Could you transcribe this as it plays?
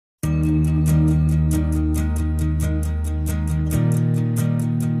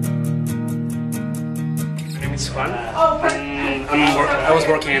Juan, and I was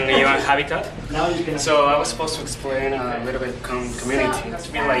working in the UN Habitat, so I was supposed to explain a little bit community,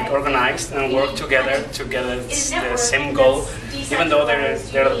 to be like organized and work together to get the same goal, even though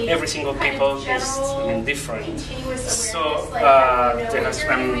every single people is different. So there has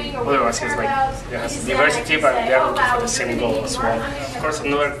otherwise it's like there has diversity, but they are looking for the same goal as well. Of course,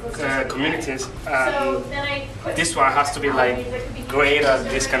 in other communities, this one has to be like great at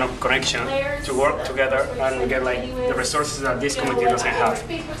this kind of connection to work together and get like the resources that this community doesn't have.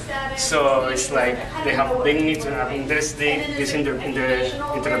 So it's like they need to have this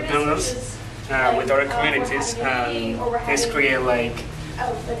interdependence with other communities, and this create like I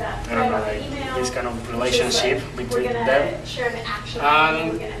don't know, like this kind of relationship between them.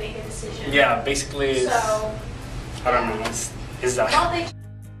 And yeah, basically, I don't know, it's that.